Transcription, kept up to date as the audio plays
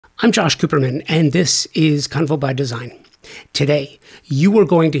I'm Josh Cooperman, and this is Convo by Design. Today, you are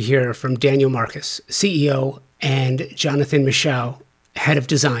going to hear from Daniel Marcus, CEO, and Jonathan Michaud, Head of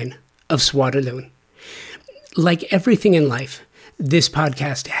Design of Soie de Lune. Like everything in life, this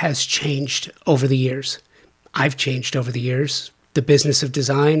podcast has changed over the years. I've changed over the years. The business of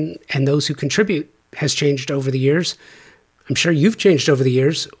design and those who contribute has changed over the years. I'm sure you've changed over the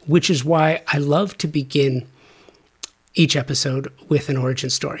years, which is why I love to begin each episode with an origin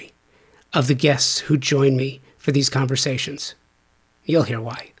story of the guests who join me for these conversations. You'll hear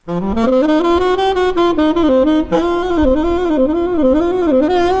why.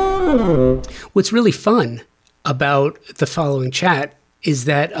 What's really fun about the following chat is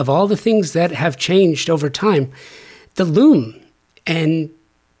that of all the things that have changed over time, the loom and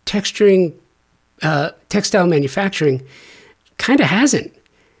texturing, textile manufacturing kind of hasn't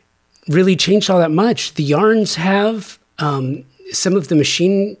really changed all that much. The yarns have, some of the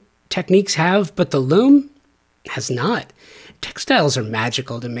machine techniques have, but the loom has not. Textiles are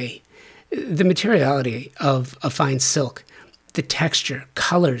magical to me. The materiality of a fine silk, the texture,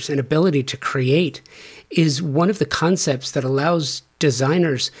 colors, and ability to create is one of the concepts that allows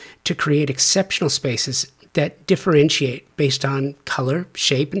designers to create exceptional spaces that differentiate based on color,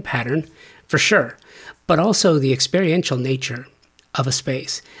 shape, and pattern, for sure, but also the experiential nature of a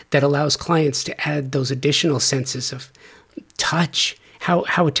space that allows clients to add those additional senses of touch,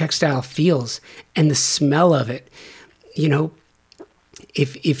 how a textile feels, and the smell of it. You know,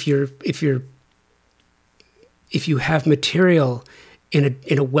 if you have material in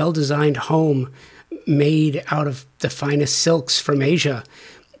a well-designed home made out of the finest silks from Asia,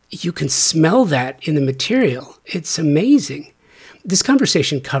 you can smell that in the material. It's amazing. This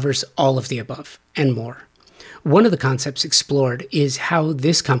conversation covers all of the above and more. One of the concepts explored is how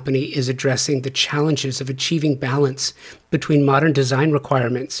this company is addressing the challenges of achieving balance between modern design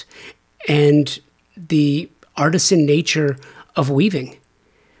requirements and the artisan nature of weaving.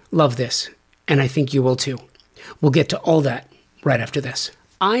 Love this, and I think you will too. We'll get to all that right after this.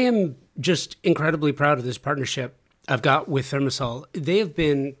 I am just incredibly proud of this partnership I've got with Thermosol. They have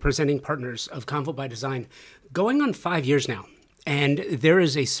been presenting partners of Convo by Design going on 5 years now, and there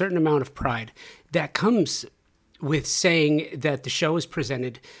is a certain amount of pride that comes with saying that the show is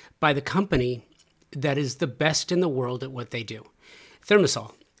presented by the company that is the best in the world at what they do.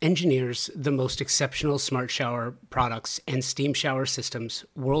 Thermosol engineers the most exceptional smart shower products and steam shower systems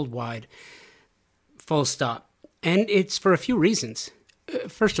worldwide, full stop. And it's for a few reasons.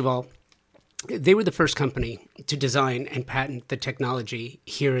 First of all, they were the first company to design and patent the technology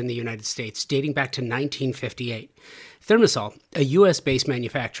here in the United States, dating back to 1958. Thermosol, a US-based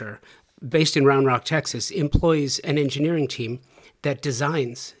manufacturer based in Round Rock, Texas, employs an engineering team that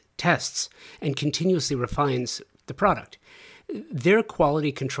designs, tests, and continuously refines the product. Their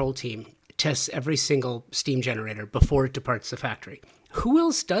quality control team tests every single steam generator before it departs the factory. Who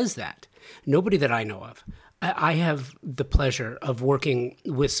else does that? Nobody that I know of. I have the pleasure of working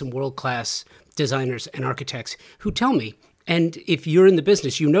with some world-class designers and architects who tell me, and if you're in the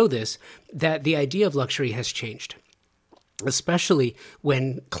business, you know this, that the idea of luxury has changed, especially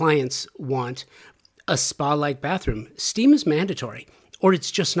when clients want a spa-like bathroom. Steam is mandatory, or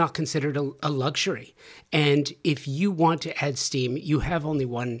it's just not considered a luxury. And if you want to add steam, you have only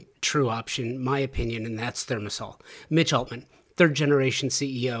one true option, my opinion, and that's Thermosol. Mitch Altman, third generation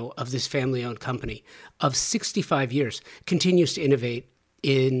CEO of this family-owned company of 65 years, continues to innovate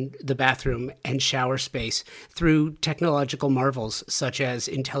in the bathroom and shower space through technological marvels such as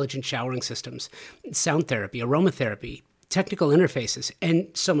intelligent showering systems, sound therapy, aromatherapy, technical interfaces, and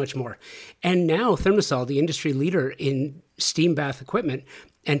so much more. And now Thermosol, the industry leader in steam bath equipment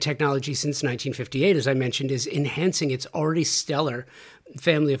and technology since 1958, as I mentioned, is enhancing its already stellar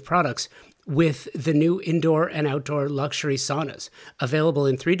family of products with the new indoor and outdoor luxury saunas available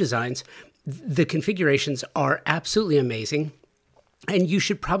in 3 designs. The configurations are absolutely amazing, and you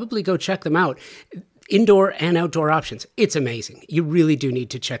should probably go check them out. Indoor and outdoor options. It's amazing. You really do need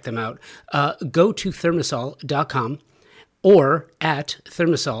to check them out. Go to thermosol.com or at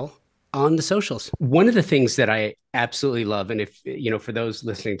Thermosol on the socials. One of the things that I absolutely love, and if, you know, for those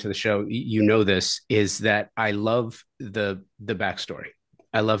listening to the show, you know this, is that I love the backstory.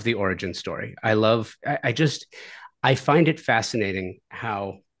 I love the origin story. I find it fascinating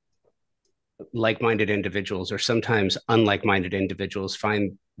how like-minded individuals, or sometimes unlike-minded individuals,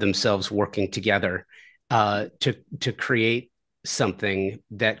 find themselves working together to create something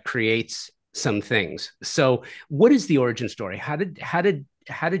that creates some things. So what is the origin story? How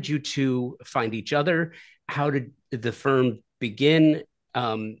did you two find each other? How did the firm begin,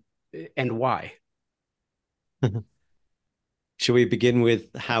 and why? Shall we begin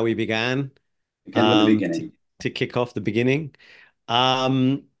with how we began? Begin with the Um, to, beginning. to kick off the beginning.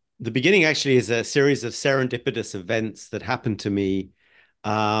 Um, the beginning actually is a series of serendipitous events that happened to me.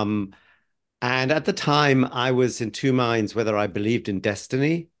 Um, and at the time, I was in two minds whether I believed in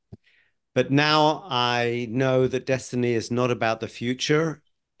destiny. But now I know that destiny is not about the future.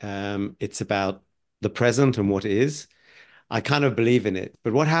 It's about the present and what is. I kind of believe in it.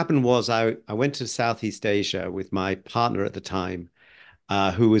 But what happened was I went to Southeast Asia with my partner at the time,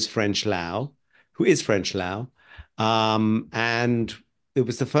 who was French Lao, who is French Lao. And it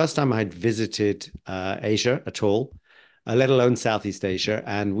was the first time I'd visited Asia at all, let alone Southeast Asia.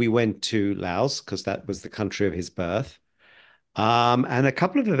 And we went to Laos because that was the country of his birth. And a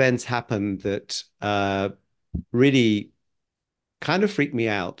couple of events happened that really kind of freaked me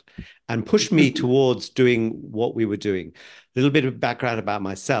out and pushed me towards doing what we were doing. A little bit of background about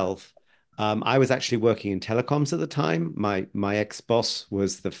myself. I was actually working in telecoms at the time. My ex-boss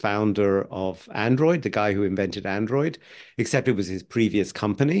was the founder of Android, the guy who invented Android, except it was his previous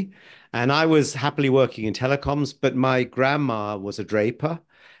company. And I was happily working in telecoms, but my grandma was a draper,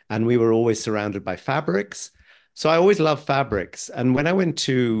 and we were always surrounded by fabrics. So I always loved fabrics. And when I went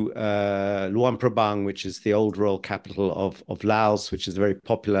to Luang Prabang, which is the old royal capital of Laos, which is a very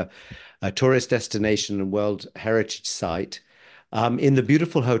popular tourist destination and World Heritage Site, in the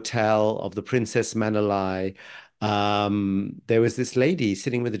beautiful hotel of the Princess Manalai, there was this lady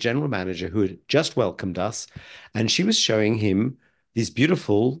sitting with the general manager who had just welcomed us, and she was showing him these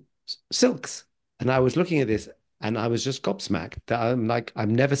beautiful silks. And I was looking at this and I was just gobsmacked. I'm like, I've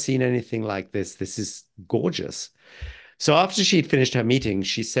never seen anything like this. This is gorgeous. So after she'd finished her meeting,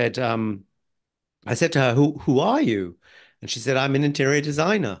 she said, I said to her, who are you? And she said, I'm an interior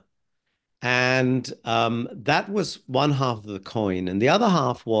designer. And that was one half of the coin. And the other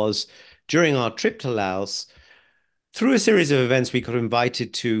half was during our trip to Laos, through a series of events, we got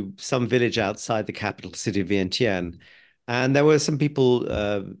invited to some village outside the capital city of Vientiane. And there were some people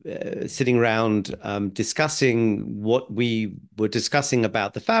sitting around discussing what we were discussing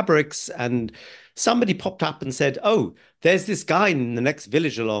about the fabrics. And somebody popped up and said, "Oh, there's this guy in the next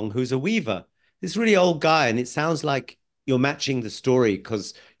village along who's a weaver, this really old guy." And it sounds like you're matching the story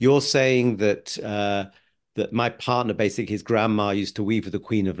because you're saying that my partner, basically his grandma, used to weave for the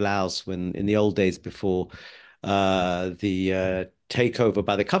Queen of Laos when in the old days before the takeover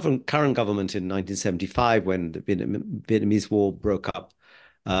by the current government in 1975 when the Vietnamese War broke up,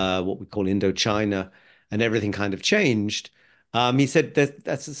 what we call Indochina, and everything kind of changed. He said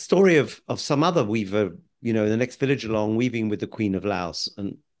that's a story of some other weaver, in the next village along, weaving with the Queen of Laos.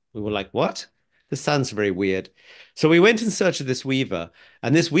 And we were like, what? This sounds very weird. So we went in search of this weaver,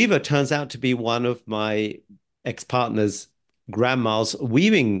 and this weaver turns out to be one of my ex-partner's grandma's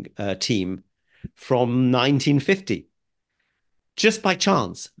weaving team from 1950, just by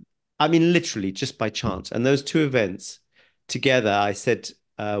chance. I mean, literally just by chance. And those two events together, I said,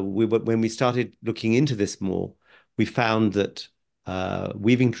 when we started looking into this more, we found that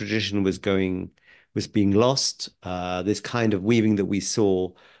weaving tradition was being lost. This kind of weaving that we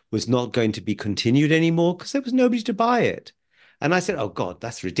saw was not going to be continued anymore because there was nobody to buy it. And I said, oh God,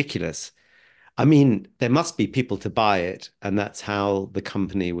 that's ridiculous. I mean, there must be people to buy it. And that's how the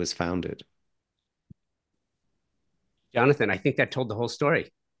company was founded. Jonathan, I think that told the whole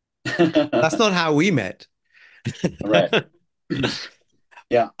story. That's not how we met. Right.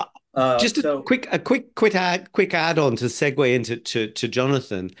 Yeah. Just a So, quick add on to segue into to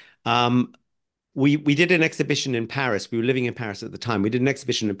Jonathan. Um, we did an exhibition in Paris. We were living in Paris at the time. We did an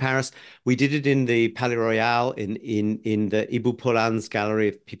exhibition in Paris. We did it in the Palais Royal in the Ibu Polan's gallery.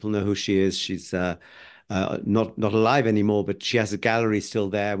 If people know who she is, she's not alive anymore, but she has a gallery still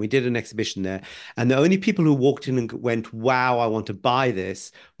there. We did an exhibition there, and the only people who walked in and went, "Wow, I want to buy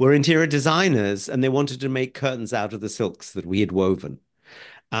this," were interior designers, and they wanted to make curtains out of the silks that we had woven.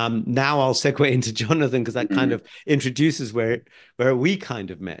 Now I'll segue into Jonathan because that kind mhm, of introduces where we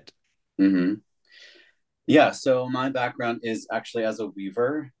kind of met. mhm. Yeah. So my background is actually as a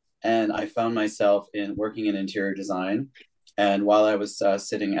weaver, and I found myself in working in interior design. And while I was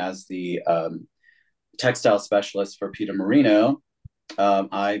sitting as the textile specialist for Peter Marino,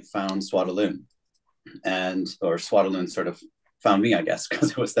 I found Soie de Lune, and or Soie de Lune sort of found me, I guess,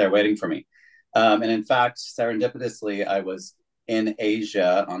 because it was there waiting for me. And in fact, serendipitously, I was in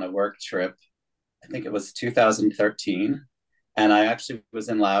Asia on a work trip. I think it was 2013. And I actually was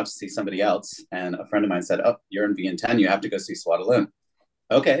in Laos to see somebody else. And a friend of mine said, "Oh, you're in VN10. You have to go see Soie de Lune."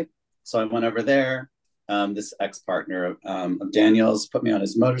 Okay. So I went over there. This ex partner of Daniel's put me on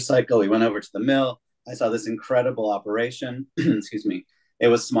his motorcycle. We went over to the mill. I saw this incredible operation. Excuse me. It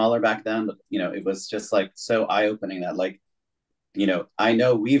was smaller back then, but it was just like so eye opening that like I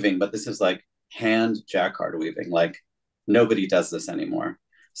know weaving, but this is like hand jacquard weaving. Like nobody does this anymore.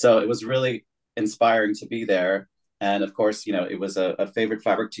 So it was really inspiring to be there. And of course, it was a favorite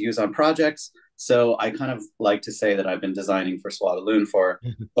fabric to use on projects. So I kind of like to say that I've been designing for Soie de Lune for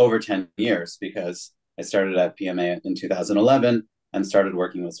over 10 years because I started at PMA in 2011 and started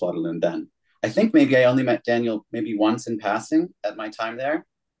working with Soie de Lune then. I think maybe I only met Daniel maybe once in passing at my time there.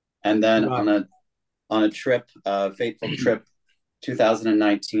 And then Wow. on a trip, a fateful trip,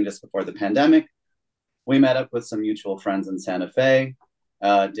 2019, just before the pandemic, we met up with some mutual friends in Santa Fe.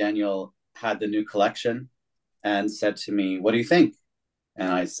 Daniel had the new collection and said to me, "What do you think?"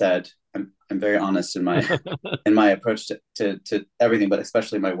 And I said, "I'm very honest in my in my approach to everything, but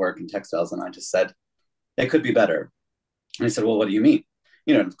especially my work in textiles." And I just said, "It could be better." And he said, "Well, what do you mean?"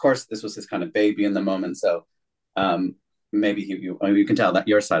 Of course, this was his kind of baby in the moment, so um, maybe you can tell that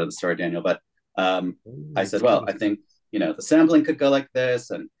your side of the story, Daniel. But I said, "Well, I think the sampling could go like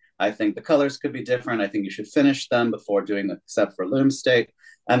this, and I think the colors could be different. I think you should finish them before doing the except for loom state."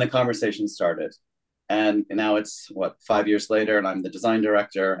 And the conversation started. And now it's 5 years later, and I'm the design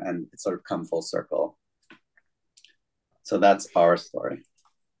director, and it's sort of come full circle. So that's our story.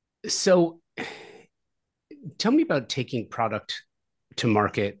 So tell me about taking product to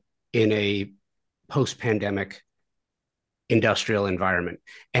market in a post-pandemic industrial environment.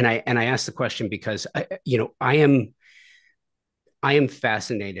 And I ask the question because I am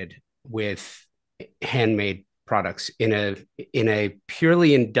fascinated with handmade products in a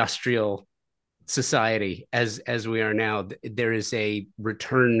purely industrial society as we are now. There is a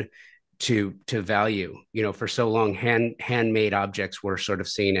return to value. For so long, handmade objects were sort of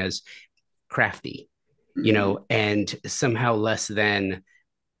seen as crafty, and somehow less than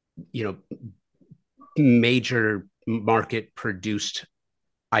major market produced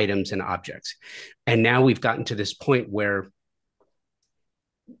items and objects. And now we've gotten to this point where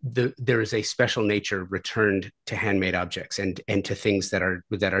there is a special nature returned to handmade objects and to things that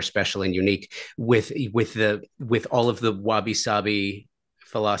are special and unique with all of the wabi sabi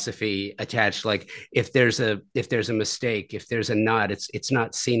philosophy attached. Like if there's a mistake, if there's a knot, it's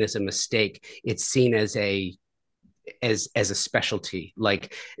not seen as a mistake, it's seen as a specialty.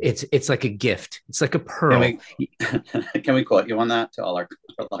 Like it's like a gift, it's like a pearl. Can we quote you on that to all our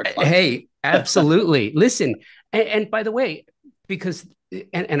clients? Hey, absolutely. Listen, and by the way, because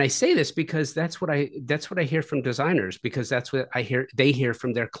and I say this because that's what I hear from designers, because that's what they hear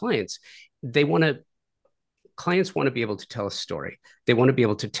from their clients. Clients want to be able to tell a story. They want to be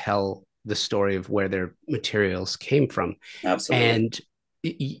able to tell the story of where their materials came from.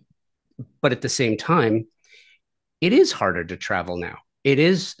 Absolutely. But at the same time, it is harder to travel now.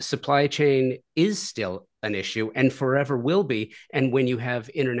 Supply chain is still an issue and forever will be. And when you have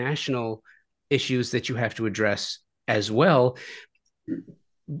international issues that you have to address as well,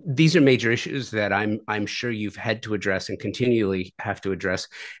 these are major issues that I'm sure you've had to address and continually have to address.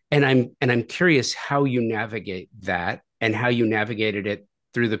 And I'm curious how you navigate that, and how you navigated it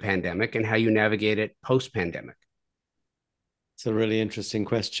through the pandemic, and how you navigate it post-pandemic. It's a really interesting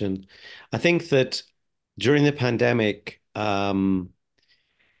question. I think that during the pandemic,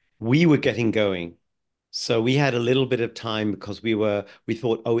 we were getting going. So we had a little bit of time because we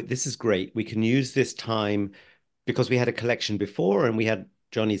thought, oh, this is great. We can use this time because we had a collection before and we had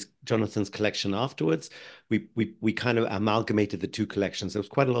Jonathan's collection afterwards. We kind of amalgamated the two collections. There was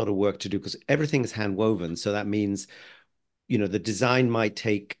quite a lot of work to do because everything is hand woven. So that means, the design might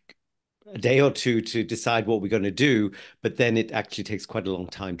take a day or two to decide what we're going to do, but then it actually takes quite a long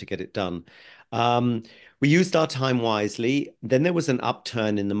time to get it done. We used our time wisely. Then there was an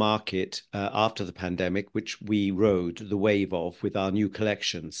upturn in the market after the pandemic, which we rode the wave of with our new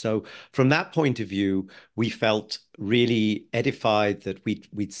collection. So from that point of view, we felt really edified that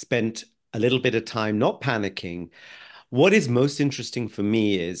we'd spent a little bit of time not panicking. What is most interesting for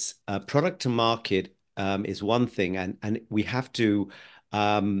me is product to market is one thing, and we have to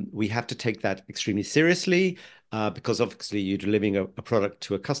take that extremely seriously because obviously you're delivering a product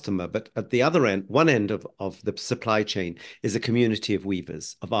to a customer. But at the other end, one end of the supply chain is a community of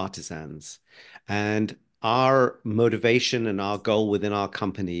weavers, of artisans. And our motivation and our goal within our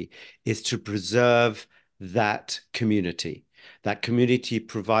company is to preserve that community. That community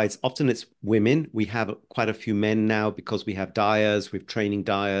provides, often it's women. We have quite a few men now because we have dyers, we've training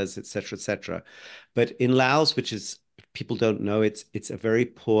dyers, et cetera, et cetera. But in Laos, which is, people don't know, it's a very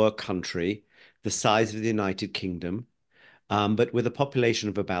poor country, the size of the United Kingdom, but with a population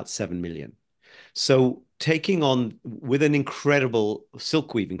of about 7 million. So taking on with an incredible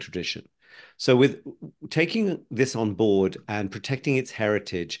silk weaving tradition. So with taking this on board and protecting its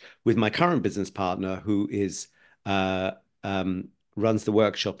heritage with my current business partner, who is runs the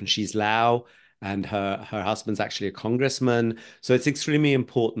workshop, and she's Lao, and her husband's actually a congressman. So it's extremely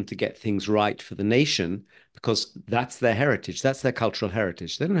important to get things right for the nation, because that's their heritage, that's their cultural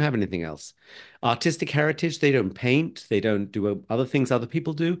heritage. They don't have anything else. Artistic heritage, they don't paint, they don't do other things other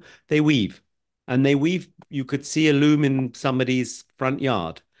people do. They weave. And they weave, you could see a loom in somebody's front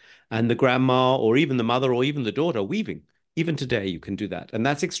yard, and the grandma or even the mother or even the daughter weaving. Even today, you can do that. And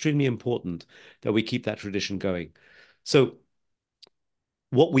that's extremely important that we keep that tradition going. So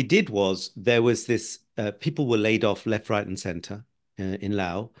what we did was there was this, people were laid off left, right, and center in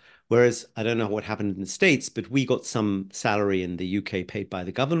Laos. Whereas I don't know what happened in the States, but we got some salary in the UK paid by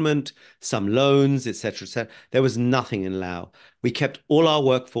the government, some loans, et cetera, et cetera. There was nothing in Laos. We kept all our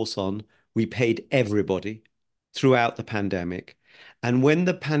workforce on. We paid everybody throughout the pandemic. And when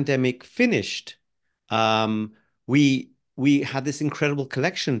the pandemic finished, we had this incredible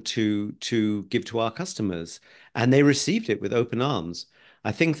collection to give to our customers, and they received it with open arms.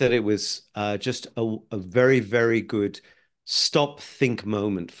 I think that it was just a very, very good stop, think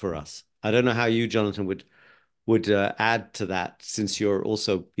moment for us. I don't know how you, Jonathan, would add to that, since you're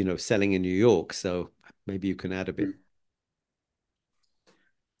also, selling in New York. So maybe you can add a bit.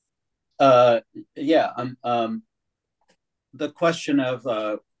 Yeah. The question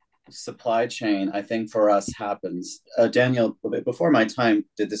of supply chain, I think for us happens. Daniel, before my time,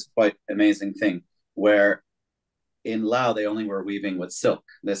 did this quite amazing thing where in Lao they only were weaving with silk.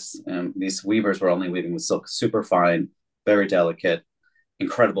 These weavers were only weaving with silk, super fine, very delicate,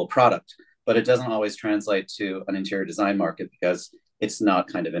 incredible product. But it doesn't always translate to an interior design market because it's not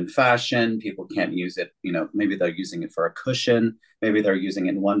kind of in fashion. People can't use it. Maybe they're using it for a cushion. Maybe they're using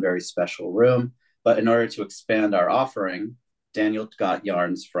it in one very special room. But in order to expand our offering, Daniel got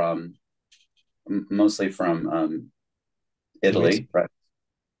yarns mostly from Italy, right?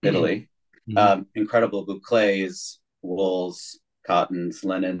 Italy. Mm-hmm. Incredible bouclés, wools, cottons,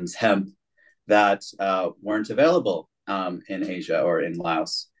 linens, hemp that weren't available in Asia or in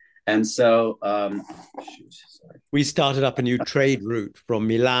Laos. And so we started up a new trade route from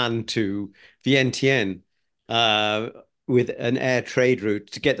Milan to Vientiane with an air trade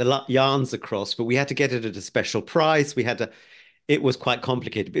route to get the yarns across, but we had to get it at a special price. It was quite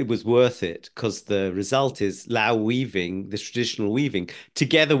complicated, but it was worth it, because the result is Lao weaving, this traditional weaving,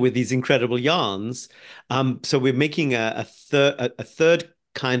 together with these incredible yarns. So we're making a third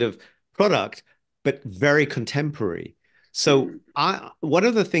kind of product, but very contemporary. So one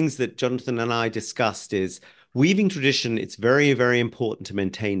of the things that Jonathan and I discussed is weaving tradition. It's very, very important to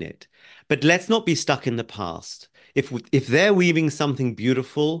maintain it, but let's not be stuck in the past. If they're weaving something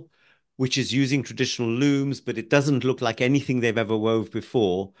beautiful, which is using traditional looms, but it doesn't look like anything they've ever wove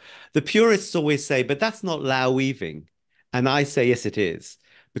before, the purists always say, but that's not Lao weaving. And I say, yes, it is.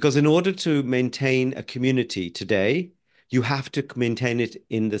 Because in order to maintain a community today, you have to maintain it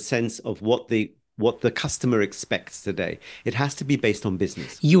in the sense of what the customer expects today. It has to be based on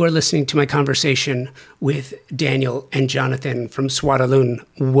business. You are listening to my conversation with Daniel and Jonathan from Soie de Lune.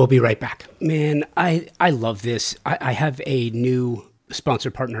 We'll be right back. Man, I love this. I have a new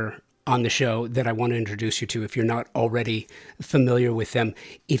sponsor partner on the show that I want to introduce you to if you're not already familiar with them.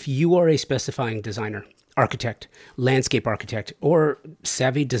 If you are a specifying designer, architect, landscape architect, or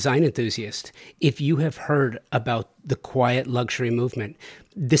savvy design enthusiast, if you have heard about the quiet luxury movement,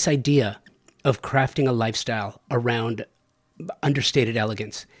 this idea of crafting a lifestyle around understated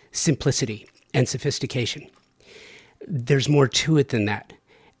elegance, simplicity, and sophistication, there's more to it than that.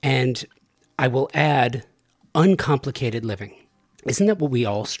 And I will add uncomplicated living. Isn't that what we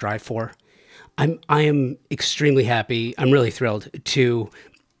all strive for? I am extremely happy. I'm really thrilled to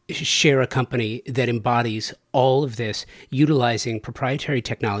share a company that embodies all of this, utilizing proprietary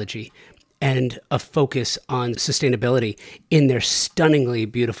technology and a focus on sustainability in their stunningly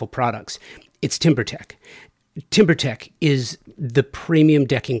beautiful products. It's TimberTech. TimberTech is the premium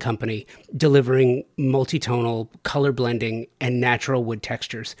decking company delivering multi-tonal, color blending, and natural wood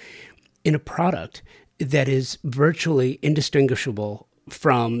textures in a product that is virtually indistinguishable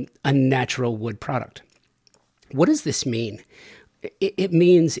from a natural wood product. What does this mean? It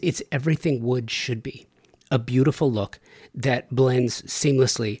means it's everything wood should be. A beautiful look that blends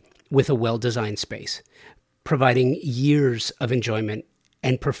seamlessly with a well-designed space, providing years of enjoyment,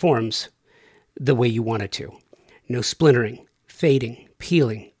 and performs the way you want it to. No splintering, fading,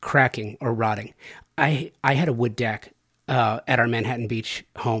 peeling, cracking, or rotting. I had a wood deck at our Manhattan Beach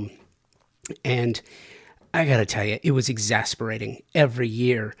home, and I gotta tell you, it was exasperating every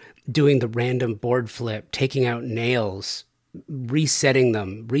year doing the random board flip, taking out nails, resetting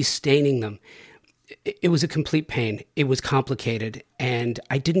them, restaining them. It was a complete pain. It was complicated, and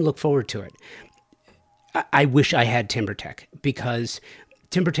I didn't look forward to it. I wish I had TimberTech, because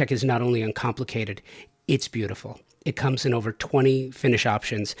TimberTech is not only uncomplicated, it's beautiful. It comes in over 20 finish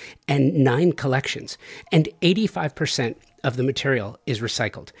options and 9 collections, and 85% of the material is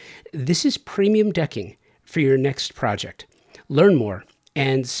recycled. This is premium decking for your next project. Learn more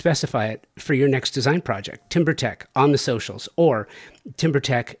and specify it for your next design project. TimberTech on the socials, or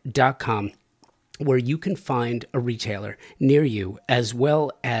timbertech.com, where you can find a retailer near you, as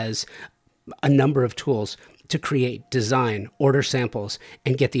well as a number of tools to create, design, order samples,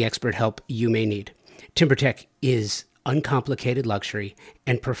 and get the expert help you may need. TimberTech is uncomplicated luxury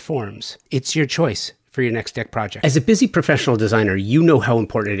and performs. It's your choice for your next deck project. As a busy professional designer, you know how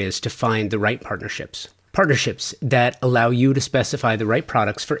important it is to find the right partnerships. Partnerships that allow you to specify the right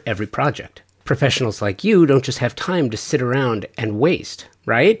products for every project. Professionals like you don't just have time to sit around and waste,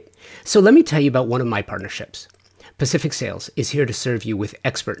 right? So let me tell you about one of my partnerships. Pacific Sales is here to serve you with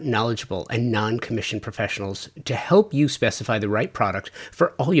expert, knowledgeable, and non-commissioned professionals to help you specify the right product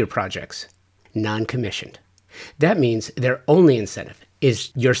for all your projects. Non-commissioned. That means their only incentive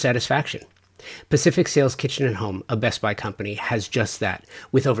is your satisfaction. Pacific Sales Kitchen and Home, a Best Buy company, has just that,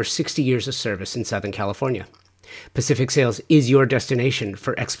 with over 60 years of service in Southern California. Pacific Sales is your destination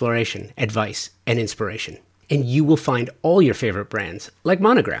for exploration, advice, and inspiration. And you will find all your favorite brands, like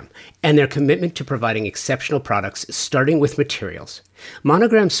Monogram, and their commitment to providing exceptional products, starting with materials.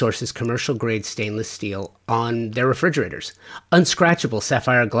 Monogram sources commercial-grade stainless steel on their refrigerators, unscratchable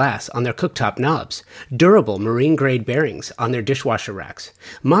sapphire glass on their cooktop knobs, durable marine-grade bearings on their dishwasher racks.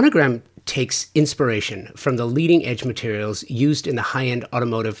 Monogram takes inspiration from the leading-edge materials used in the high-end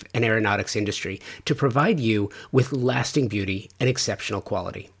automotive and aeronautics industry to provide you with lasting beauty and exceptional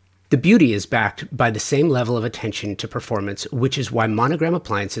quality. The beauty is backed by the same level of attention to performance, which is why Monogram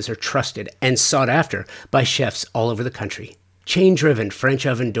appliances are trusted and sought after by chefs all over the country. Chain-driven French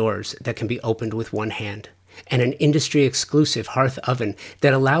oven doors that can be opened with one hand, and an industry-exclusive hearth oven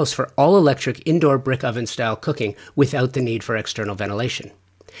that allows for all-electric indoor brick oven-style cooking without the need for external ventilation.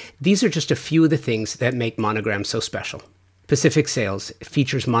 These are just a few of the things that make Monogram so special. Pacific Sales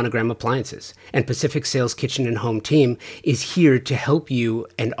features Monogram appliances, and Pacific Sales Kitchen and Home team is here to help you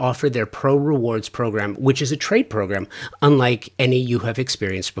and offer their Pro Rewards program, which is a trade program unlike any you have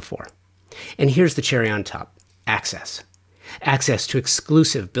experienced before. And here's the cherry on top: access. Access to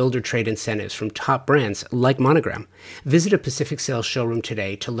exclusive builder trade incentives from top brands like Monogram. Visit a Pacific Sales showroom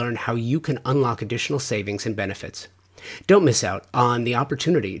today to learn how you can unlock additional savings and benefits. Don't miss out on the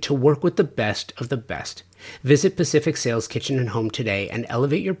opportunity to work with the best of the best. Visit Pacific Sales Kitchen and Home today and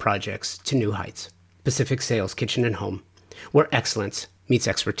elevate your projects to new heights. Pacific Sales Kitchen and Home, where excellence meets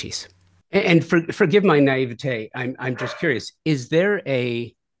expertise. And forgive my naivete, I'm just curious, is there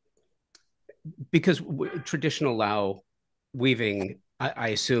because traditional Lao weaving, I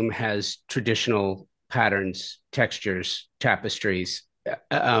assume, has traditional patterns, textures, tapestries.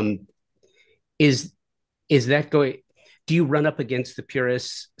 Is that going? Do you run up against the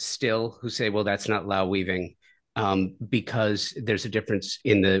purists still who say, well, that's not Lao weaving, because there's a difference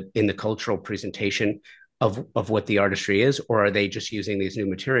in the cultural presentation of what the artistry is? Or are they just using these new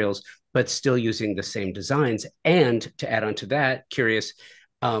materials, but still using the same designs? And to add on to that, curious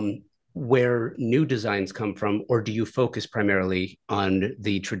where new designs come from, or do you focus primarily on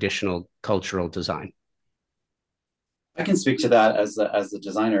the traditional cultural design? I can speak to that as a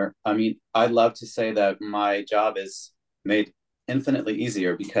designer. I mean, I'd love to say that my job is made infinitely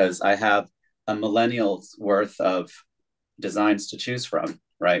easier because I have a millennial's worth of designs to choose from,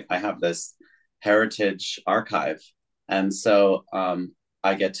 right? I have this heritage archive. And so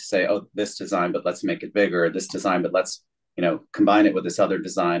I get to say, oh, this design, but let's make it bigger, this design, but let's, combine it with this other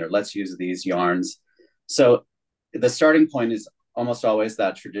design, or let's use these yarns. So the starting point is almost always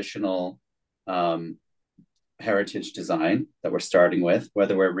that traditional heritage design that we're starting with,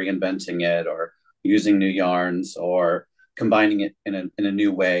 whether we're reinventing it or using new yarns or combining it in a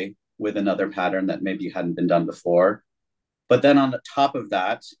new way with another pattern that maybe hadn't been done before. But then on the top of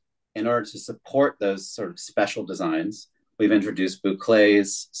that, in order to support those sort of special designs, we've introduced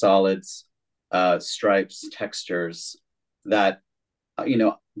bouclés, solids, stripes, textures that,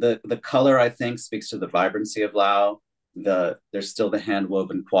 the color, I think, speaks to the vibrancy of Lao. There's still the hand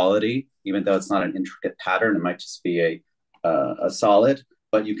woven quality, even though it's not an intricate pattern. It might just be a solid,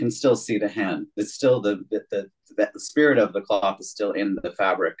 but you can still see the hand. It's still the spirit of the cloth is still in the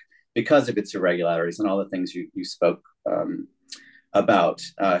fabric because of its irregularities and all the things you spoke about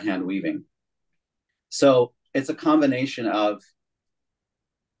hand weaving. So it's a combination of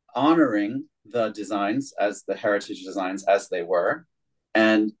honoring the designs as the heritage designs as they were,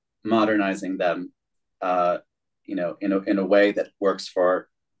 and modernizing them, in a way that works for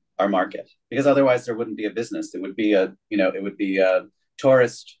our market, because otherwise there wouldn't be a business. It would be a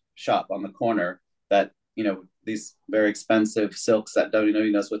tourist shop on the corner that, these very expensive silks that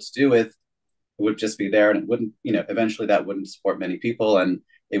nobody knows what to do with would just be there, and it wouldn't, eventually that wouldn't support many people, and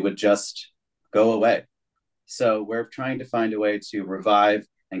it would just go away. So we're trying to find a way to revive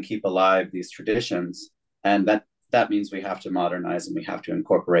and keep alive these traditions, and that means we have to modernize, and we have to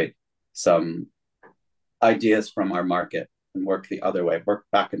incorporate some ideas from our market and work the other way, work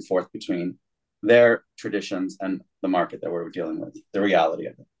back and forth between their traditions and the market that we're dealing with, the reality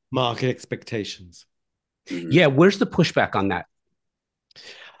of it. Market expectations. Mm-hmm. Yeah, where's the pushback on that?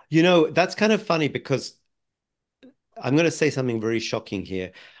 That's kind of funny, because I'm going to say something very shocking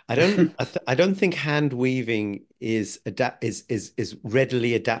here. I don't think hand weaving is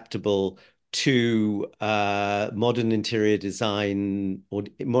readily adaptable to modern interior design or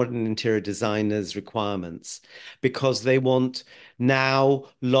modern interior designers' requirements, because they want now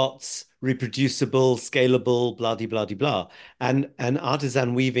lots, reproducible, scalable, blah de blah de blah, and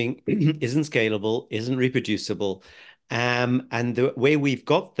artisan weaving isn't scalable, isn't reproducible, and the way we've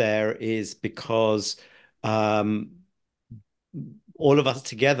got there is because all of us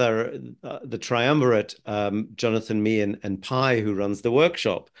together, the triumvirate, Jonathan, me, and Pi, who runs the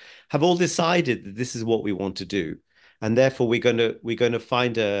workshop, have all decided that this is what we want to do, and therefore we're going to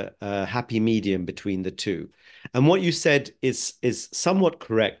find a happy medium between the two. And what you said is somewhat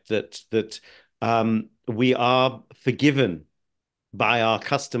correct, that we are forgiven by our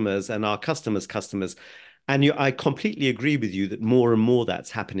customers and our customers' customers. And I completely agree with you that more and more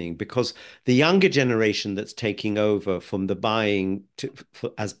that's happening, because the younger generation that's taking over from the buying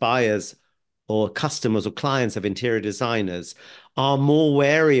as buyers or customers or clients of interior designers are more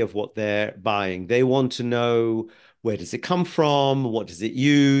wary of what they're buying. They want to know, where does it come from? What does it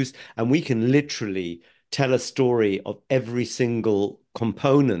use? And we can literally tell a story of every single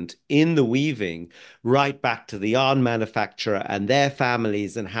component in the weaving, right back to the yarn manufacturer and their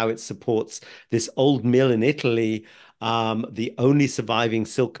families, and how it supports this old mill in Italy, the only surviving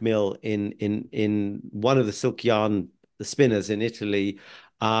silk mill in one of the silk yarn spinners in Italy,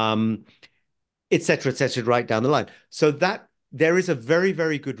 et cetera, right down the line. So that there is a very,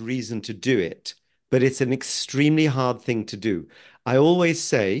 very good reason to do it, but it's an extremely hard thing to do. I always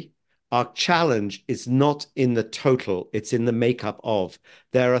say, our challenge is not in the total, it's in the makeup of.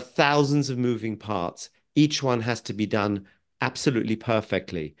 There are thousands of moving parts. Each one has to be done absolutely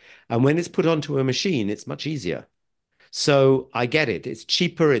perfectly. And when it's put onto a machine, it's much easier. So I get it. It's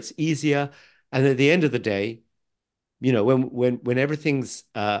cheaper, it's easier. And at the end of the day, when everything's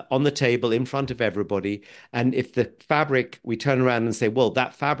on the table in front of everybody, and if the fabric, we turn around and say, well,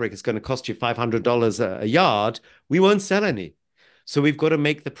 that fabric is going to cost you $500 a yard, we won't sell any. So we've got to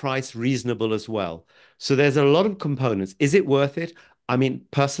make the price reasonable as well. So there's a lot of components. Is it worth it? I mean,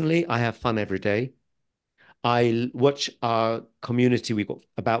 personally, I have fun every day. I watch our community. We've got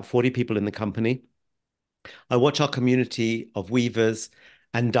about 40 people in the company. I watch our community of weavers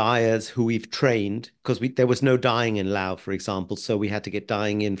and dyers who we've trained, because there was no dyeing in Laos, for example. So we had to get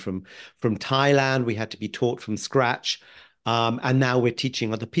dyeing in from Thailand. We had to be taught from scratch. And now we're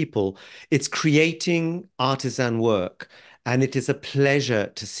teaching other people. It's creating artisan work. And it is a pleasure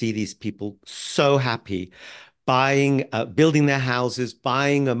to see these people so happy, building their houses,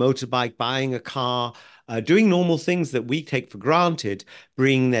 buying a motorbike, buying a car, doing normal things that we take for granted,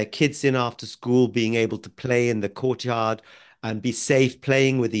 bringing their kids in after school, being able to play in the courtyard and be safe,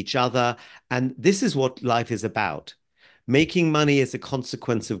 playing with each other. And this is what life is about. Making money is a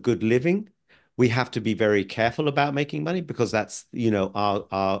consequence of good living. We have to be very careful about making money, because that's,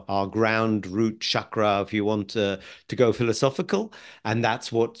 our ground root chakra, if you want to go philosophical. And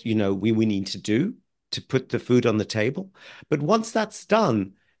that's what, we need to do to put the food on the table. But once that's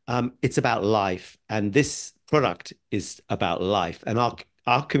done, it's about life. And this product is about life. And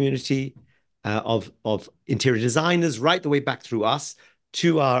our community of interior designers, right the way back through us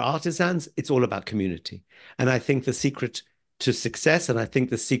to our artisans, it's all about community. And I think the secret to success, and I think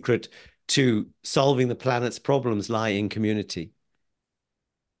the secret to solving the planet's problems, lie in community.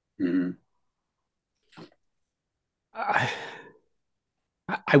 Mm-hmm.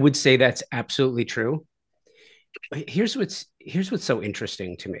 I would say that's absolutely true. Here's what's so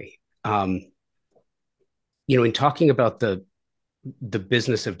interesting to me. In talking about the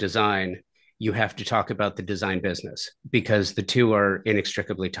business of design, you have to talk about the design business, because the two are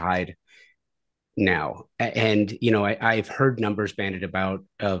inextricably tied now. And I've heard numbers bandied about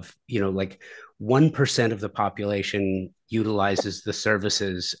of like 1% of the population utilizes the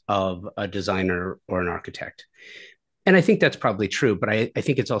services of a designer or an architect. And I think that's probably true, but I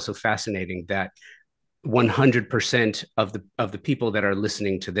think it's also fascinating that 100% of the people that are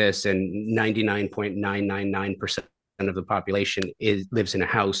listening to this, and 99.999% of the population lives in a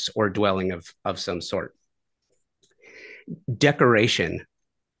house or dwelling of some sort. Decoration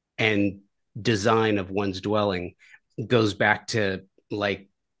and design of one's dwelling goes back to like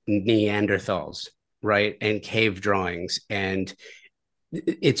Neanderthals, right? And cave drawings. And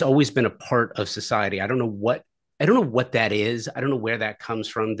it's always been a part of society. I don't know what that is. I don't know where that comes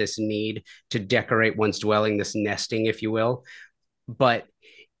from, this need to decorate one's dwelling, this nesting, if you will. But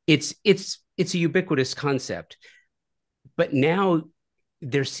it's a ubiquitous concept. But now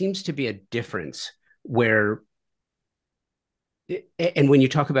there seems to be a difference where, and when you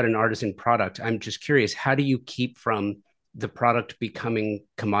talk about an artisan product, I'm just curious, how do you keep from the product becoming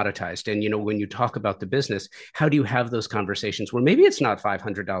commoditized? And, when you talk about the business, how do you have those conversations where maybe it's not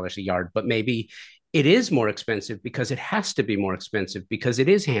 $500 a yard, but maybe it is more expensive because it has to be more expensive because it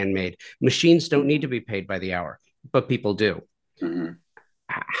is handmade. Machines don't need to be paid by the hour, but people do. Mm-hmm.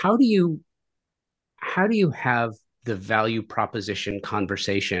 How do you have the value proposition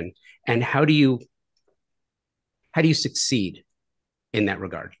conversation, and how do you succeed in that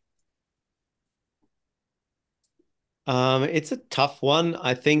regard? It's a tough one.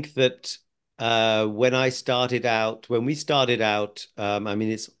 I think that when we started out, I mean,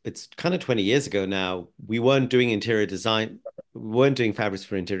 it's kind of 20 years ago now. We weren't doing interior design. We weren't doing fabrics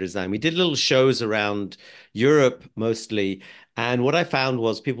for interior design. We did little shows around Europe mostly. And what I found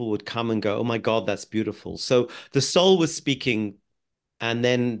was people would come and go, "Oh my God, that's beautiful." So the soul was speaking, and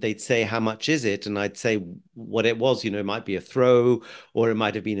then they'd say, "How much is it?" And I'd say what it was. It might be a throw, or it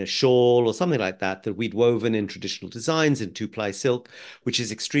might have been a shawl or something like that we'd woven in traditional designs in two-ply silk, which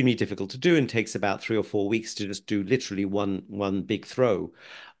is extremely difficult to do and takes about 3 or 4 weeks to just do literally one big throw.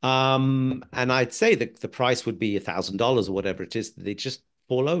 And I'd say that the price would be $1,000 or whatever it is. They'd just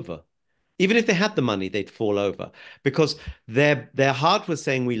fall over. Even if they had the money, they'd fall over because their heart was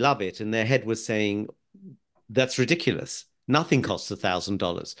saying, "We love it," and their head was saying, "That's ridiculous. Nothing costs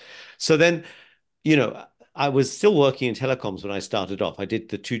 $1,000." So then, I was still working in telecoms when I started off. I did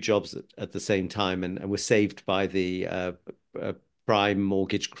the two jobs at the same time and was saved by the prime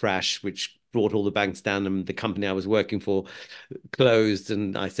mortgage crash, which brought all the banks down, and the company I was working for closed.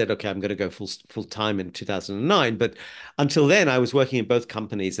 And I said, "Okay, I'm going to go full time in 2009." But until then, I was working in both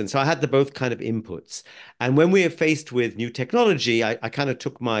companies, and so I had both kind of inputs. And when we were faced with new technology, I kind of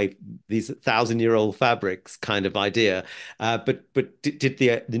took these 1,000-year-old fabrics kind of idea, but did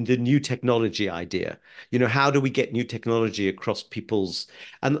the new technology idea. How do we get new technology across people's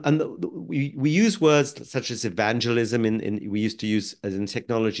and we use words such as evangelism we used to use as in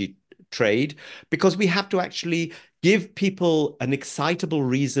technology trade, because we have to actually give people an excitable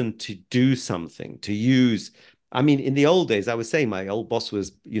reason to do something, to use. I mean, in the old days, I was saying my old boss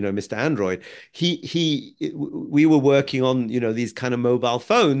was, Mr. Android. We were working on, these kind of mobile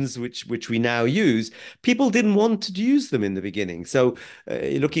phones, which we now use. People didn't want to use them in the beginning. So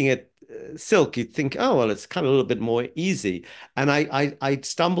looking at silk, you'd think, oh, well, it's kind of a little bit more easy. And I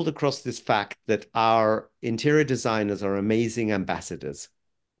stumbled across this fact that our interior designers are amazing ambassadors.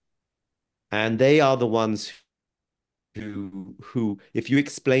 And they are the ones who, if you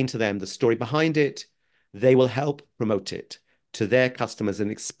explain to them the story behind it, they will help promote it to their customers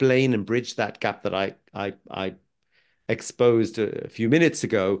and explain and bridge that gap that I exposed a few minutes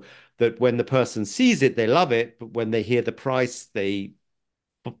ago, that when the person sees it, they love it, but when they hear the price, they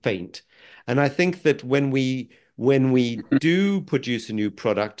faint. And I think that when we do produce a new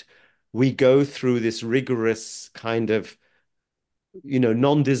product, we go through this rigorous kind of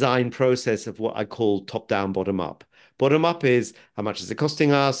non-design process of what I call top down, bottom up. Bottom up is how much is it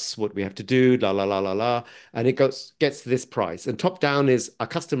costing us, what we have to do, la la la la la, and it gets to this price. And top down is our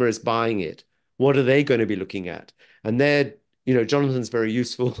customer is buying it. What are they going to be looking at? And Jonathan's very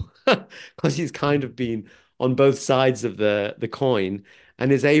useful because he's kind of been on both sides of the coin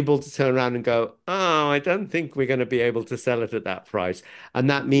and is able to turn around and go, "Oh, I don't think we're going to be able to sell it at that price." And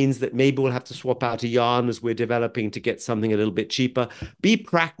that means that maybe we'll have to swap out a yarn as we're developing to get something a little bit cheaper. Be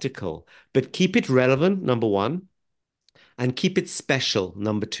practical, but keep it relevant, number one, and keep it special,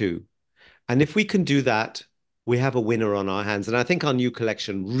 number two. And if we can do that, we have a winner on our hands. And I think our new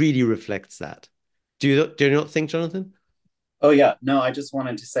collection really reflects that. Do you not think, Jonathan? Oh, yeah. No, I just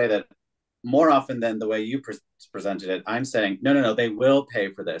wanted to say that more often than the way you presented it, I'm saying, no, they will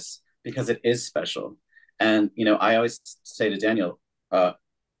pay for this because it is special. And, I always say to Daniel,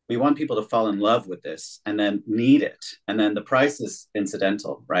 we want people to fall in love with this and then need it. And then the price is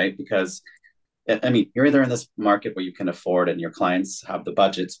incidental, right? Because, I mean, you're either in this market where you can afford and your clients have the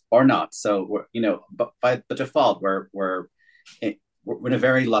budgets or not. So, but by the default, we're we're in a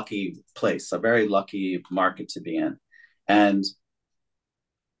very lucky place, a very lucky market to be in. And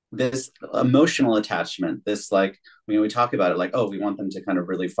this emotional attachment, this like, when we talk about it, like, oh, we want them to kind of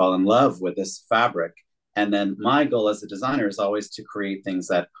really fall in love with this fabric. And then my goal as a designer is always to create things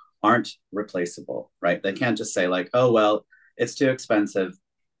that aren't replaceable, right? They can't just say like, oh, well, it's too expensive.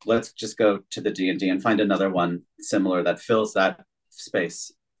 Let's just go to the D&D and find another one similar that fills that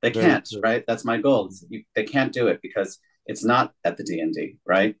space. They can't, right? That's my goal. They can't do it because it's not at the D&D,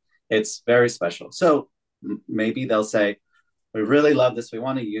 right? It's very special. So maybe they'll say, we really love this. We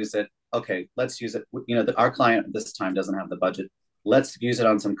want to use it. Okay, let's use it. You know, our client this time doesn't have the budget. Let's use it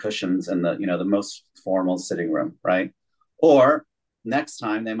on some cushions in the, you know, the most formal sitting room, right? Or next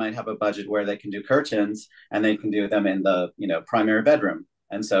time they might have a budget where they can do curtains and they can do them in the, you know, primary bedroom.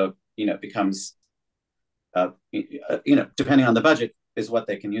 And so, you know, it becomes, you know, depending on the budget is what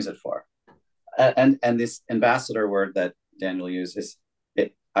they can use it for. And this ambassador word that Daniel used is,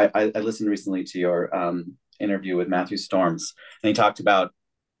 I listened recently to your interview with Matthew Storms, and he talked about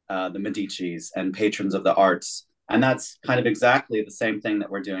the Medicis and patrons of the arts. And that's kind of exactly the same thing that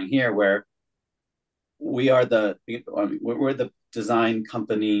we're doing here, where we're the design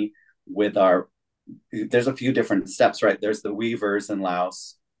company with there's a few different steps, right? There's the weavers in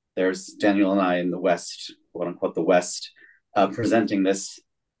Laos. There's Daniel and I in the West, quote unquote, the West, presenting this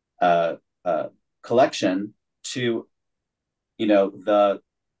collection to, you know, the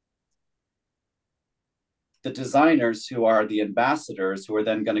designers who are the ambassadors who are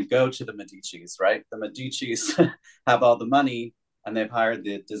then going to go to the Medicis, right? The Medicis have all the money and they've hired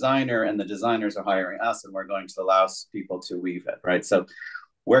the designer, and the designers are hiring us, and we're going to the Laos people to weave it, right? So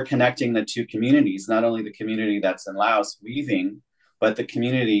we're connecting the two communities, not only the community that's in Laos weaving, but the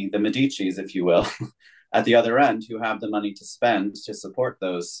community, the Medicis, if you will, at the other end, who have the money to spend to support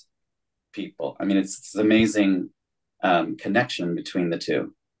those people. I mean, it's amazing connection between the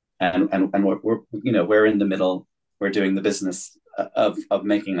two. And we're in the middle. We're doing the business of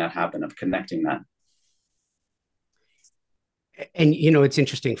making that happen, of connecting that. And you know, it's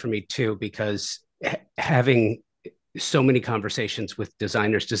interesting for me too, because having so many conversations with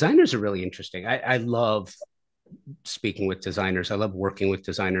designers are really interesting. I love speaking with designers. I love working with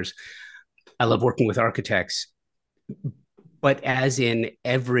designers. I love working with architects. But as in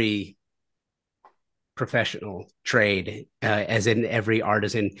every professional trade, as in every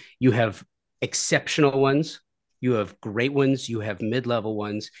artisan, you have exceptional ones, you have great ones, you have mid-level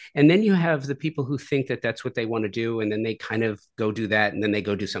ones, and then you have the people who think that that's what they want to do, and then they kind of go do that, and then they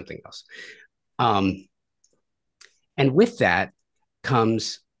go do something else. And with that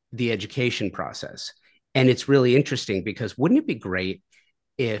comes the education process. And it's really interesting, because wouldn't it be great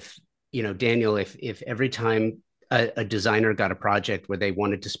if, you know, Daniel, if every time a designer got a project where they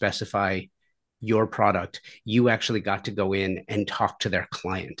wanted to specify your product, you actually got to go in and talk to their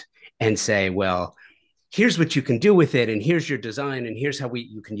client and say, well, here's what you can do with it, and here's your design, and here's how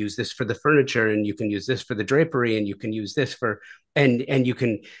you can use this for the furniture, and you can use this for the drapery, and you can use this for, and you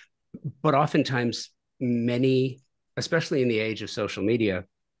can, but oftentimes many, especially in the age of social media,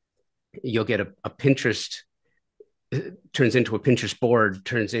 you'll get a Pinterest, turns into a Pinterest board,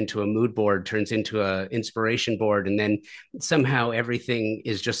 turns into a mood board, turns into a inspiration board. And then somehow everything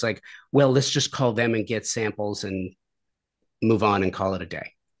is just like, well, let's just call them and get samples and move on and call it a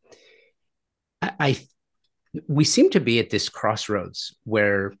day. We seem to be at this crossroads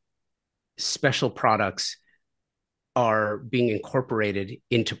where special products are being incorporated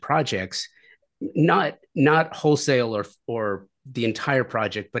into projects, not wholesale or the entire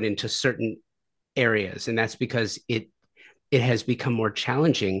project, but into certain areas. And that's because it has become more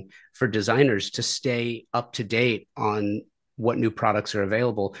challenging for designers to stay up to date on what new products are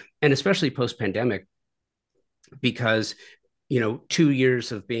available, and especially post-pandemic, because, you know, 2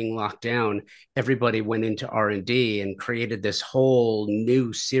 years of being locked down, everybody went into R&D and created this whole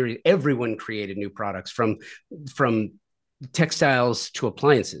new series. Everyone created new products, from textiles to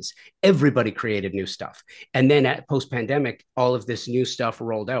appliances. Everybody created new stuff. And then at post-pandemic, all of this new stuff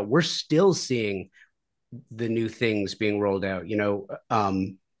rolled out. We're still seeing the new things being rolled out. You know,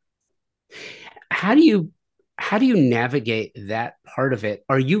 how do you navigate that part of it?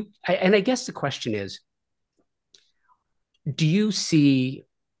 And I guess the question is, do you see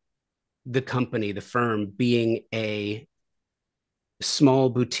the company, the firm, being a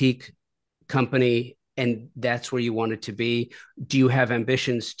small boutique company, and that's where you want it to be? Do you have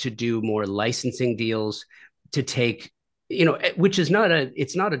ambitions to do more licensing deals, to take, you know, which is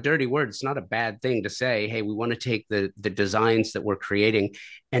it's not a dirty word. It's not a bad thing to say, hey, we want to take the designs that we're creating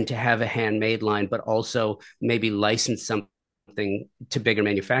and to have a handmade line, but also maybe license something to bigger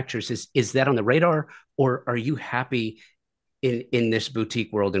manufacturers. Is that on the radar, or are you happy in this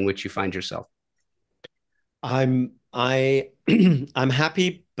boutique world in which you find yourself? I I'm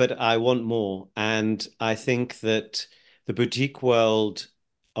happy, but I want more. And I think that the boutique world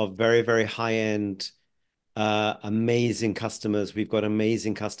of very, very high end, amazing customers. We've got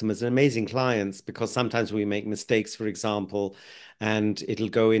amazing customers and amazing clients because sometimes we make mistakes, for example, and it'll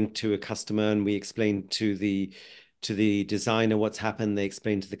go into a customer and we explain to the designer what's happened. They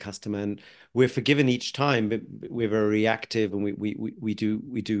explain to the customer, and we're forgiven each time. But we're very reactive, and we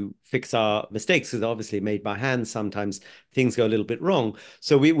do fix our mistakes because they're obviously made by hand. Sometimes things go a little bit wrong,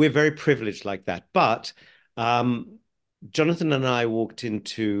 so we're very privileged like that. But Jonathan and I walked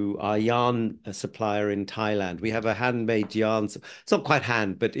into our yarn supplier in Thailand. We have a handmade yarn. It's not quite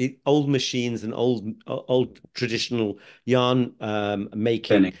hand, but old machines and old traditional yarn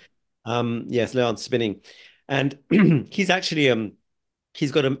making. Spinning. Yes, yarn spinning. And he's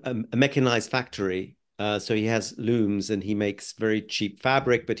got a mechanized factory. So he has looms and he makes very cheap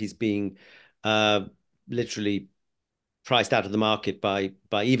fabric, but he's being uh, literally priced out of the market by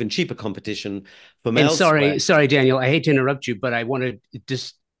even cheaper competition from And elsewhere. sorry, Daniel, I hate to interrupt you, but I want to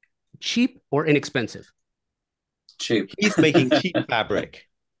just cheap or inexpensive? Cheap. He's making cheap fabric.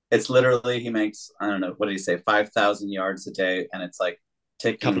 It's literally, he makes, I don't know, what did he say, 5,000 yards a day, and it's like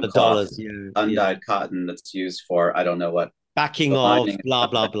Couple ticking of cloth, dollars. Yeah, yeah. undyed cotton that's used for, I don't know what, Backing the of lining and blah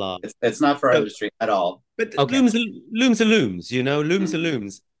stuff blah like blah. it's not for our So, industry at all. but Okay. looms are looms, you know, looms are Mhm.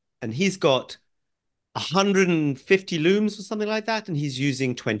 looms. And he's got 150 looms or something like that, and he's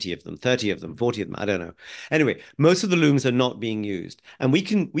using 20 of them, 30 of them, 40 of them, I don't know. Anyway, most of the looms are not being used, and we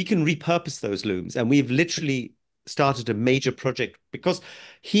can repurpose those looms, and we've literally started a major project because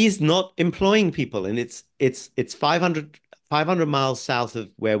he's not employing people, and it's 500 miles south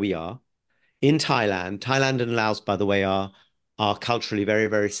of where we are in Thailand. Thailand and Laos, by the way, are culturally very,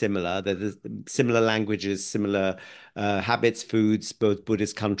 very similar. There's similar languages, similar habits, foods, both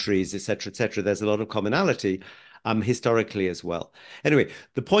Buddhist countries, etc., etc. There's a lot of commonality, historically as well. Anyway,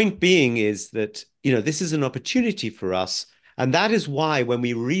 the point being is that, you know, this is an opportunity for us. And that is why when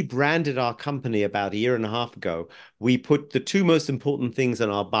we rebranded our company about a year and a half ago, we put the two most important things on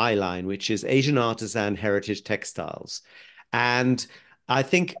our byline, which is Asian artisan heritage textiles. And I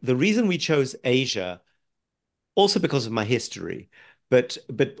think the reason we chose Asia, also because of my history, but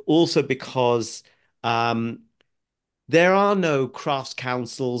also because um, there are no crafts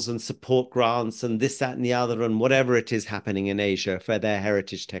councils and support grants and this, that, and the other, and whatever it is happening in Asia for their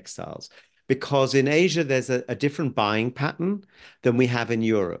heritage textiles. Because in Asia, there's a different buying pattern than we have in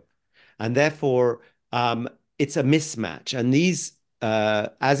Europe. And therefore, um, it's a mismatch. And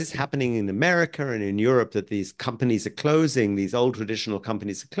as it's happening in America and in Europe, that these companies are closing, these old traditional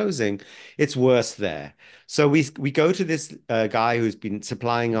companies are closing, it's worse there. So we go to this guy who's been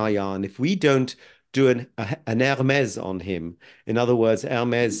supplying our yarn. If we don't do an Hermes on him. In other words,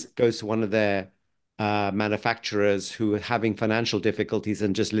 Hermes goes to one of their manufacturers who are having financial difficulties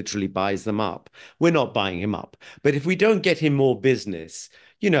and just literally buys them up. We're not buying him up. But if we don't get him more business,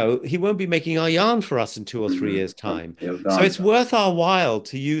 you know, he won't be making our yarn for us in 2 or 3 years' time. So Gone. it's worth our while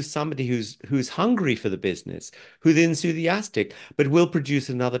to use somebody who's hungry for the business, who's enthusiastic, but will produce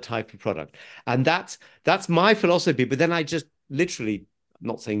another type of product. And that's my philosophy. But then I just literally, I'm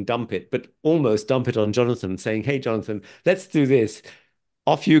not saying dump it, but almost dump it on Jonathan, saying, "Hey, Jonathan, let's do this.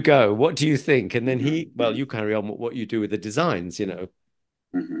 Off you go. What do you think?" And then well, you carry on with what you do with the designs, you know.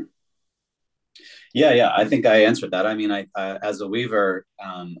 Mm-hmm. Yeah, I think I answered that. I mean, as a weaver,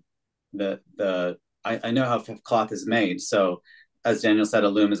 I know how cloth is made. So, as Daniel said, a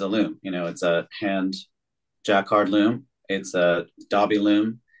loom is a loom. You know, it's a hand jacquard loom. It's a dobby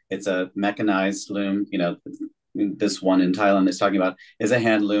loom. It's a mechanized loom. You know, this one in Thailand is talking about is a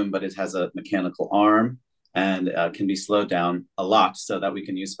hand loom, but it has a mechanical arm and can be slowed down a lot so that we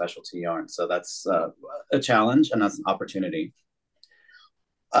can use specialty yarn. So that's a challenge and that's an opportunity.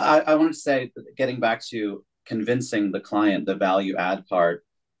 I want to say, getting back to convincing the client, the value add part,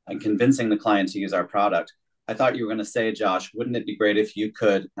 and convincing the client to use our product. I thought you were going to say, Josh, wouldn't it be great if you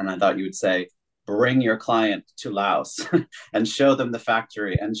could? And I thought you would say, bring your client to Laos and show them the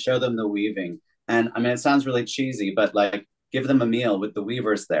factory and show them the weaving. And I mean, it sounds really cheesy, but like give them a meal with the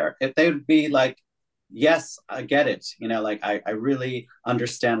weavers there. If they would be like, yes, I get it. You know, like I really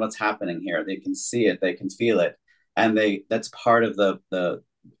understand what's happening here. They can see it, they can feel it. And that's part of the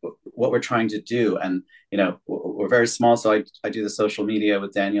what we're trying to do. And you know, we're very small, so I do the social media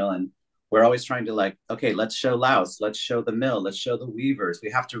with Daniel, and we're always trying to like, okay, let's show Laos, let's show the mill, let's show the weavers.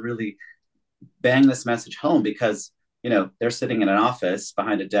 We have to really bang this message home because you know they're sitting in an office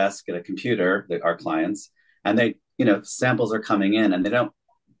behind a desk at a computer, our clients, and they, samples are coming in, and they don't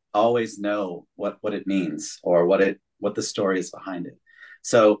always know what it means or what it what the story is behind it.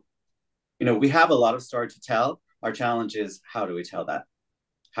 So, we have a lot of story to tell. Our challenge is, how do we tell that?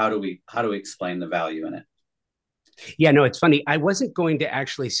 How do we explain the value in it? Yeah, no, it's funny. I wasn't going to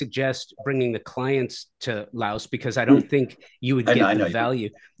actually suggest bringing the clients to Laos because I don't think you would get I the know value.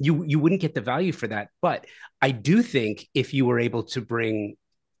 You wouldn't get the value for that. But I do think if you were able to bring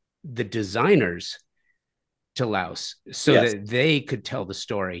the designers to Laos so yes. that they could tell the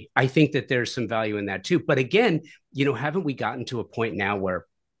story, I think that there's some value in that too. But again, haven't we gotten to a point now where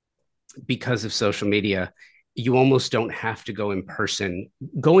because of social media, you almost don't have to go in person.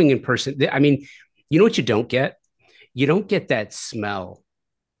 Going in person, I mean, you know what you don't get? You don't get that smell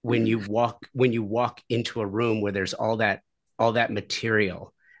when you walk into a room where there's all that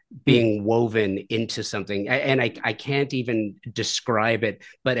material being woven into something, and I can't even describe it,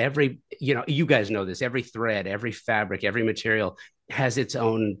 but you guys know this, every thread, every fabric, every material has its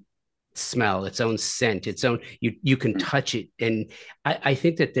own smell, its own scent, its own, you can touch it. And I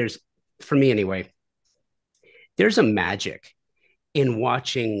think that for me anyway, there's a magic in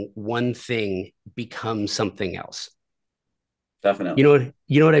watching one thing become something else. Definitely.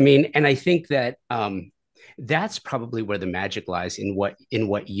 You know what I mean? And I think that that's probably where the magic lies in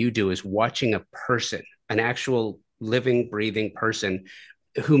what you do, is watching a person, an actual living, breathing person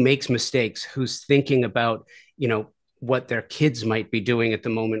who makes mistakes, who's thinking about, what their kids might be doing at the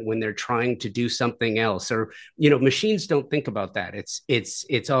moment when they're trying to do something else. Or, machines don't think about that.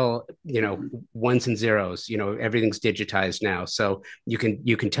 It's all, ones and zeros. Everything's digitized now, so you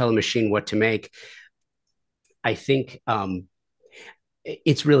can tell a machine what to make. I think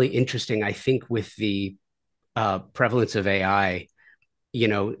it's really interesting. I think with the prevalence of AI,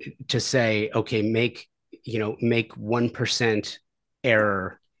 to say, okay, make 1%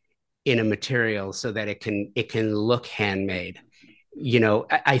 error in a material so that it can look handmade.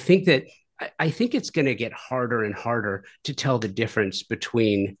 I think it's going to get harder and harder to tell the difference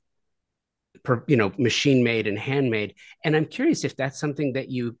between machine made and handmade. And I'm curious if that's something that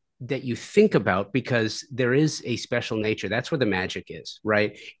you think about, because there is a special nature. That's where the magic is,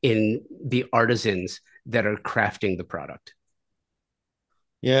 right? In the artisans that are crafting the product.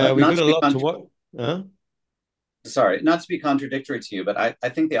 Yeah, we've Not got a to be lot to what. Huh? sorry, not to be contradictory to you, but I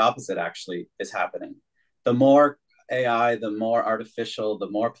think the opposite actually is happening. The more AI, the more artificial, the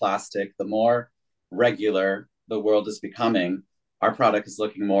more plastic, the more regular the world is becoming, our product is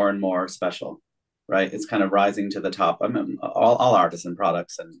looking more and more special, right? It's kind of rising to the top. I mean, all artisan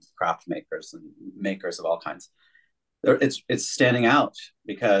products and craft makers and makers of all kinds. It's standing out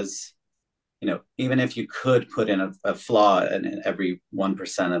because, even if you could put in a flaw in every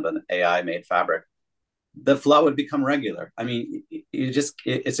 1% of an AI made fabric, the flaw would become regular. I mean,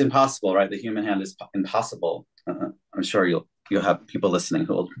 it's impossible, right? The human hand is impossible. I'm sure you'll have people listening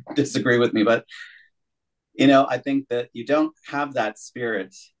who will disagree with me, but I think that you don't have that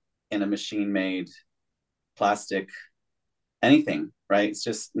spirit in a machine made plastic anything, right? It's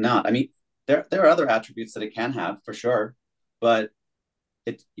just not. I mean, there are other attributes that it can have for sure, but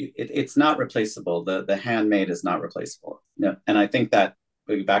it's not replaceable. The handmade is not replaceable. And I think that,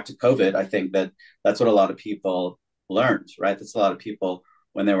 back to COVID, I think that that's what a lot of people learned, right? That's a lot of people,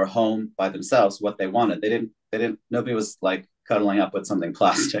 when they were home by themselves, what they wanted. Nobody was like cuddling up with something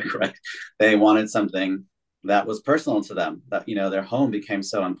plastic, right? They wanted something that was personal to them, that, their home became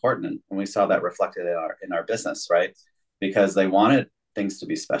so important. And we saw that reflected in our business, right? Because they wanted things to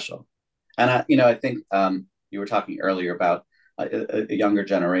be special. And I think you were talking earlier about a younger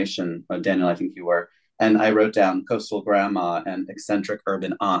generation, Daniel, I think you were, and I wrote down coastal grandma and eccentric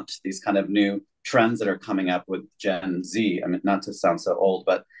urban aunt, these kind of new trends that are coming up with Gen Z. I mean, not to sound so old,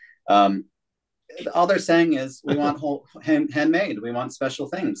 but all they're saying is, we want handmade. We want special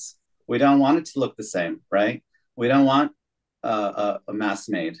things. We don't want it to look the same, right? We don't want a mass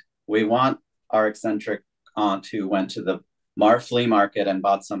made. We want our eccentric aunt who went to the flea market and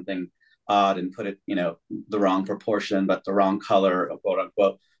bought something odd and put it, the wrong proportion, but the wrong color, quote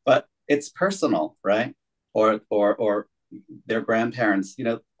unquote. But it's personal, right? Or their grandparents,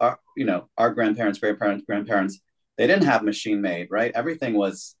 our grandparents, they didn't have machine made, right? Everything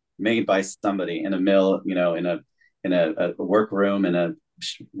was made by somebody in a mill, in a workroom, in a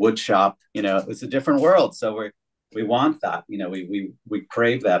wood shop. It's a different world. So we want that. We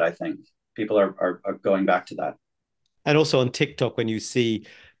crave that. I think people are going back to that. And also on TikTok, when you see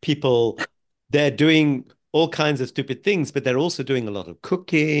people, they're doing all kinds of stupid things, but they're also doing a lot of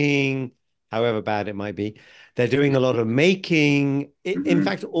cooking, however bad it might be. They're doing a lot of making. In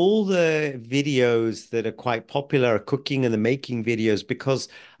fact, all the videos that are quite popular are cooking and the making videos, because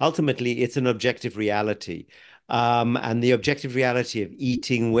ultimately it's an objective reality. And the objective reality of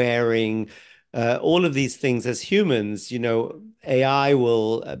eating, wearing, all of these things as humans, AI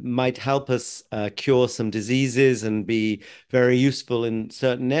might help us cure some diseases and be very useful in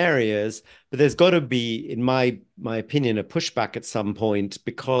certain areas. But there's got to be, in my opinion, a pushback at some point,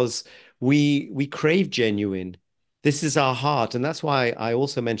 because we crave genuine. This is our heart, and that's why I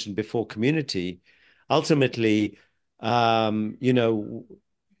also mentioned before community. Ultimately, none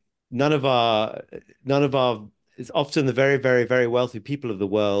of our it's often the very, very, very wealthy people of the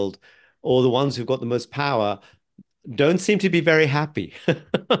world, or the ones who've got the most power, don't seem to be very happy.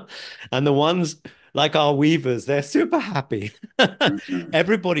 And the ones like our weavers, they're super happy. Mhm.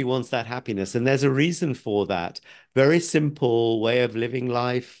 Everybody wants that happiness, and there's a reason for that. Very simple way of living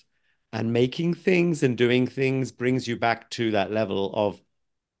life and making things and doing things brings you back to that level of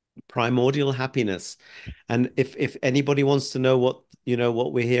primordial happiness. And if anybody wants to know what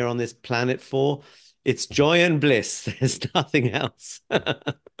we're here on this planet for, it's joy and bliss. There's nothing else.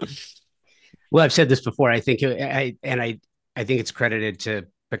 Well, I've said this before. I think I think it's credited to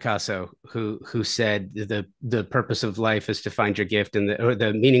Picasso, who said the purpose of life is to find your gift, and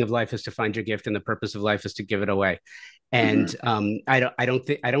the meaning of life is to find your gift, and the purpose of life is to give it away. And Mhm.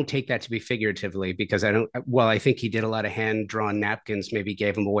 I don't take that to be figuratively, because I don't. Well, I think he did a lot of hand drawn napkins, maybe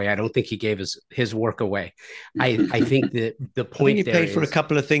gave them away. I don't think he gave his work away. I think that the I think point he there paid for a is,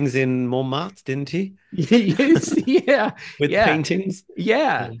 couple of things in Montmartre, didn't he? yes, yeah, With yeah, paintings.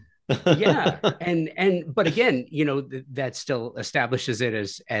 yeah. Yeah, and but again, that still establishes it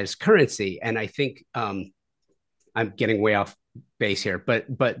as currency. And I think I'm getting way off base here, but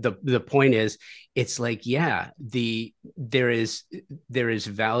the point is, it's like, yeah, there is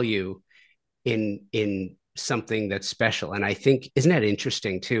value in something that's special. And I think, isn't that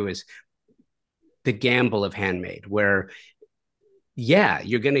interesting too, is the gamble of handmade, where yeah,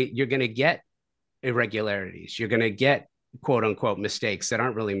 you're gonna get irregularities. You're going to get quote unquote mistakes that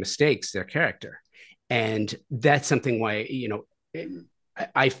aren't really mistakes, they're character. And that's something why,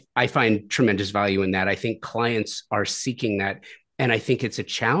 I find tremendous value in that. I think clients are seeking that. And I think it's a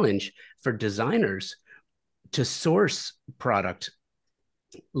challenge for designers to source product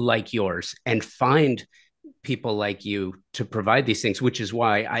like yours and find people like you to provide these things, which is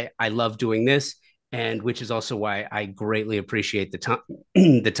why I love doing this, and which is also why I greatly appreciate the time.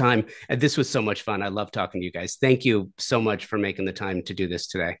 The time. And this was so much fun. I love talking to you guys. Thank you so much for making the time to do this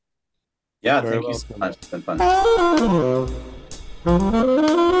today. Yeah, Very thank you so welcome. much. It's been fun.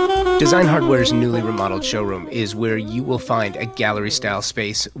 Design Hardware's newly remodeled showroom is where you will find a gallery-style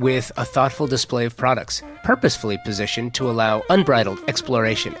space with a thoughtful display of products, purposefully positioned to allow unbridled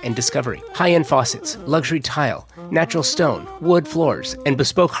exploration and discovery. High-end faucets, luxury tile, natural stone, wood floors, and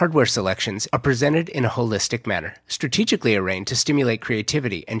bespoke hardware selections are presented in a holistic manner, strategically arranged to stimulate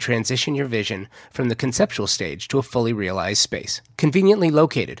creativity and transition your vision from the conceptual stage to a fully realized space. Conveniently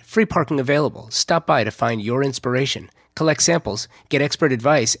located, free parking available. Stop by to find your inspiration. Collect samples, get expert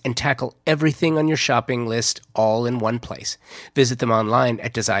advice, and tackle everything on your shopping list all in one place. Visit them online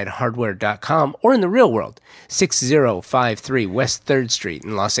at designhardware.com or in the real world, 6053 West 3rd Street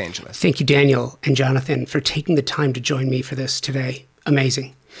in Los Angeles. Thank you, Daniel and Jonathan, for taking the time to join me for this today.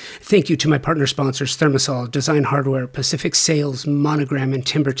 Amazing. Thank you to my partner sponsors, Thermosol, Design Hardware, Pacific Sales, Monogram, and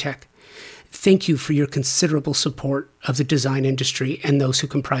TimberTech. Thank you for your considerable support of the design industry and those who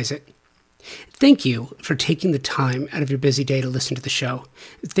comprise it. Thank you for taking the time out of your busy day to listen to the show.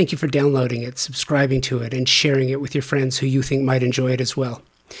 Thank you for downloading it, subscribing to it, and sharing it with your friends who you think might enjoy it as well.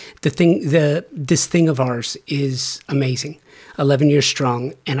 This thing of ours is amazing. 11 years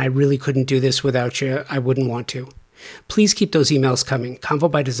strong, and I really couldn't do this without you. I wouldn't want to. Please keep those emails coming.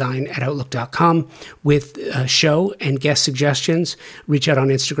 convobydesign@outlook.com with show and guest suggestions. Reach out on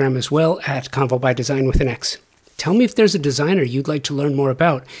Instagram as well at convobydesign with an X. Tell me if there's a designer you'd like to learn more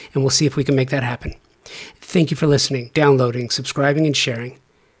about, and we'll see if we can make that happen. Thank you for listening, downloading, subscribing, and sharing. It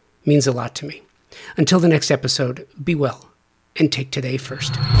means a lot to me. Until the next episode, be well, and take today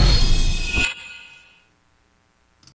first.